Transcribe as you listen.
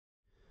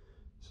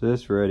So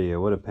this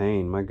radio, what a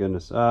pain, my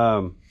goodness.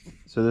 So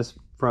this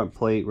front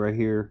plate right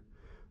here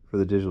for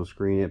the digital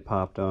screen, it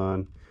popped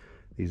on.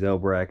 These L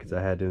brackets I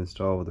had to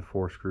install with the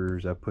 4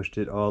 screws. I pushed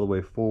it all the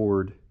way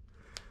forward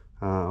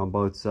on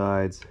both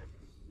sides,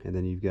 and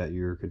then you've got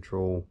your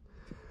control.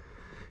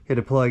 Hit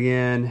a plug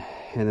in,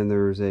 and then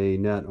there's a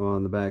nut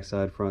on the back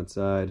side, front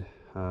side.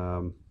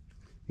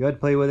 You had to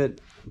play with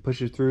it,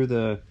 push it through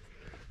the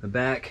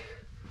back,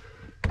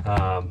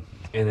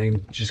 and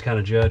then just kind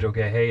of judge,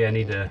 okay, hey, I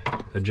need to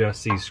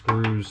adjust these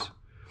screws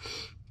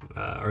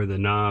or the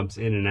knobs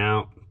in and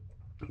out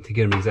to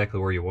get them exactly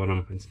where you want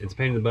them. It's a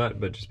pain in the butt,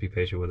 but just be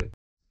patient with it.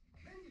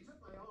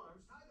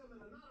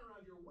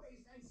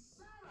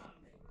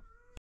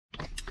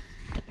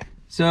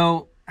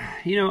 So,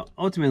 you know,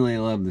 ultimately I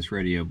love this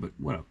radio, but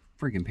what a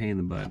freaking pain in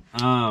the butt.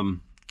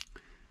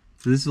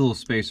 So this is a little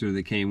spacer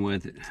that came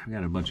with it. I've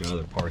got a bunch of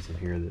other parts in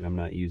here that I'm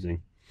not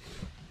using.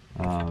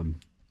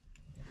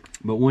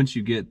 But once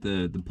you get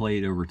the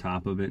plate over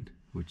top of it,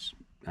 which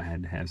I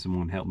had to have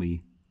someone help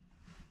me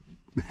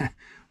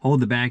hold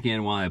the back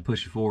end while I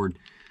push it forward,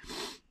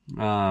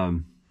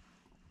 you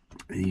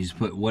just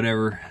put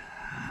whatever.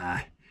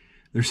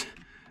 There's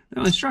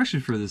no instruction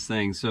for this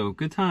thing, so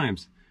good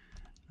times.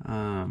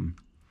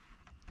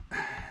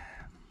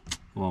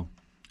 Well,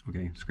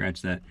 okay,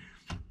 scratch that.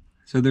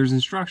 So there's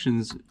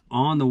instructions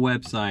on the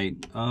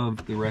website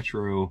of the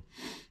Retro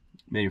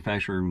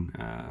manufacturing,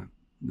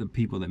 the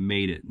people that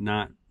made it.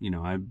 Not, you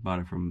know, I bought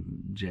it from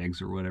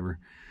Jegs or whatever.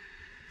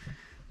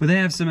 But they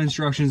have some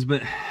instructions,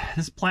 but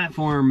this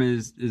platform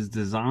is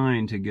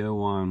designed to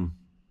go on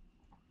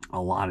a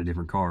lot of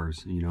different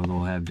cars. You know,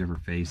 they'll have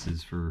different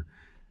faces for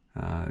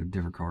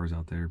different cars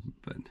out there.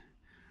 But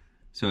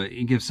so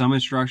it gives some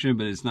instruction,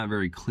 but it's not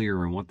very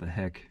clear on what the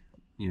heck,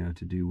 you know,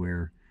 to do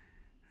where.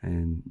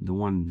 And the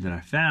one that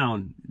I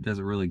found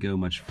doesn't really go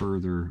much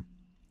further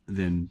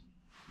than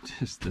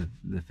just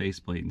the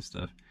faceplate and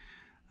stuff.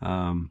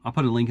 I'll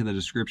put a link in the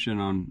description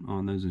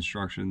on those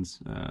instructions,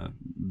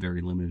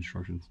 very limited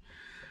instructions.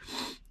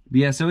 But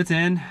yeah, so it's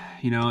in,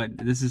 you know,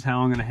 this is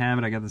how I'm going to have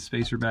it. I got the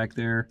spacer back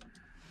there.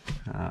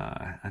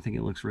 I think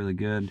it looks really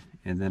good.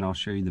 And then I'll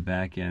show you the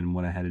back end,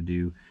 what I had to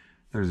do.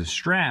 There's a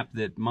strap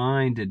that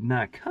mine did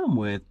not come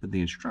with, but the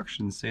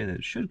instructions say that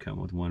it should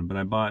come with one. But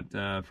I bought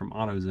from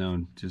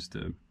AutoZone just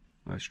a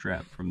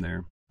strap from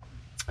there.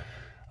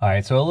 All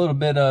right, so a little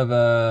bit of,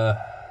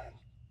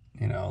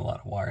 you know, a lot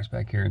of wires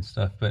back here and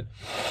stuff. But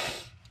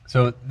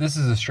so this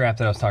is a strap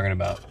that I was talking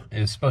about. It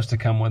was supposed to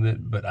come with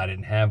it, but I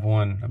didn't have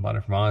one. I bought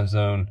it from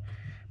AutoZone.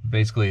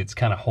 Basically, it's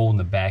kind of holding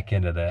the back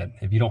end of that.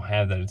 If you don't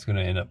have that, it's going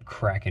to end up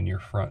cracking your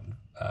front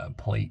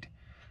plate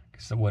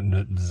because it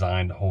wasn't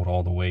designed to hold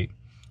all the weight.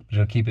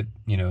 It'll keep it,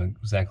 you know,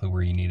 exactly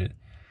where you need it.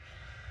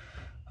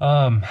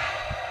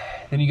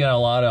 Then you got a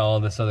lot of all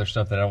this other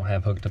stuff that I don't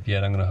have hooked up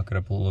yet. I'm gonna hook it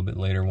up a little bit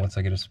later once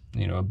I get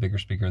a bigger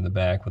speaker in the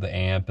back with an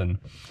amp and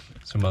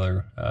some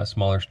other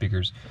smaller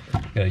speakers.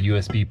 Got a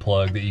USB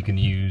plug that you can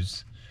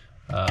use.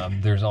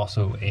 There's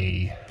also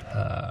a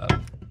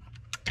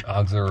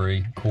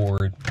auxiliary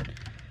cord,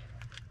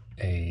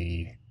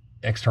 a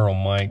external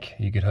mic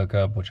you could hook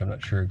up, which I'm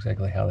not sure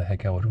exactly how the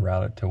heck I would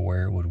route it to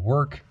where it would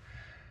work.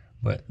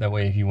 But that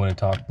way, if you want to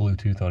talk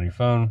Bluetooth on your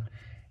phone,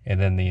 and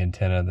then the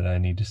antenna that I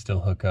need to still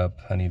hook up,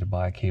 I need to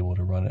buy a cable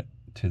to run it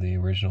to the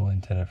original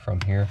antenna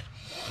from here.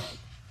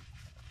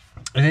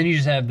 And then you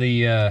just have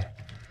the,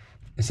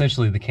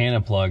 essentially the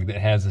Canon plug that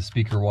has the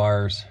speaker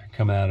wires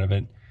coming out of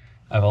it.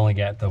 I've only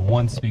got the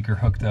one speaker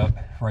hooked up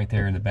right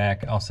there in the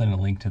back. I'll send a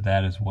link to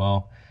that as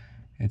well.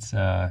 It's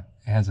it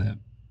has a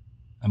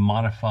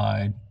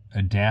modified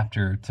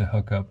adapter to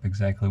hook up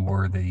exactly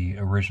where the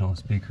original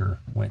speaker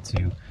went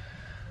to.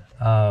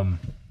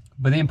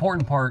 But the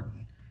important part,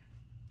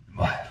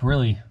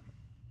 really,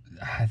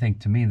 I think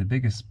to me the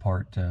biggest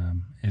part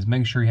is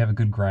making sure you have a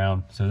good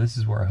ground. So this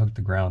is where I hooked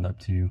the ground up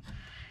to,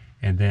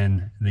 and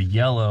then the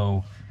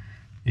yellow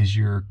is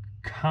your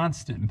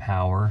constant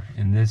power.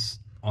 And this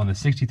on the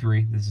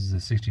 63, this is a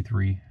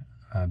 63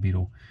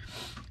 Beetle,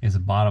 is the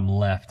bottom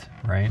left,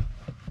 right?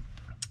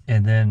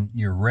 And then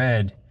your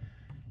red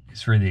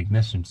is for the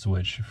ignition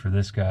switch. For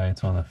this guy,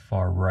 it's on the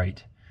far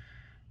right,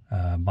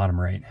 bottom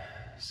right.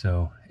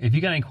 So if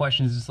you got any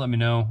questions, just let me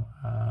know.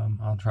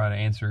 I'll try to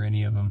answer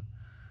any of them.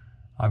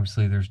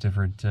 Obviously, there's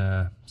different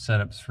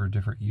setups for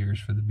different years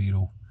for the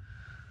Beetle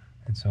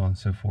and so on and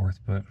so forth.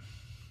 But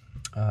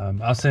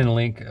I'll send a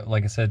link,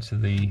 like I said, to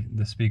the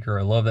speaker.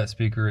 I love that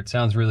speaker. It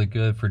sounds really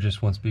good for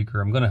just one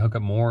speaker. I'm going to hook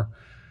up more,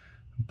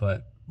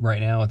 but right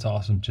now it's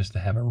awesome just to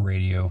have a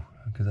radio,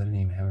 because I didn't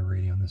even have a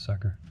radio on this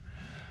sucker.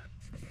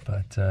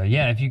 But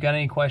yeah, if you got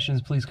any questions,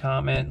 please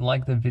comment,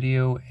 like the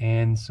video,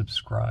 and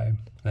subscribe.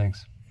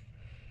 Thanks.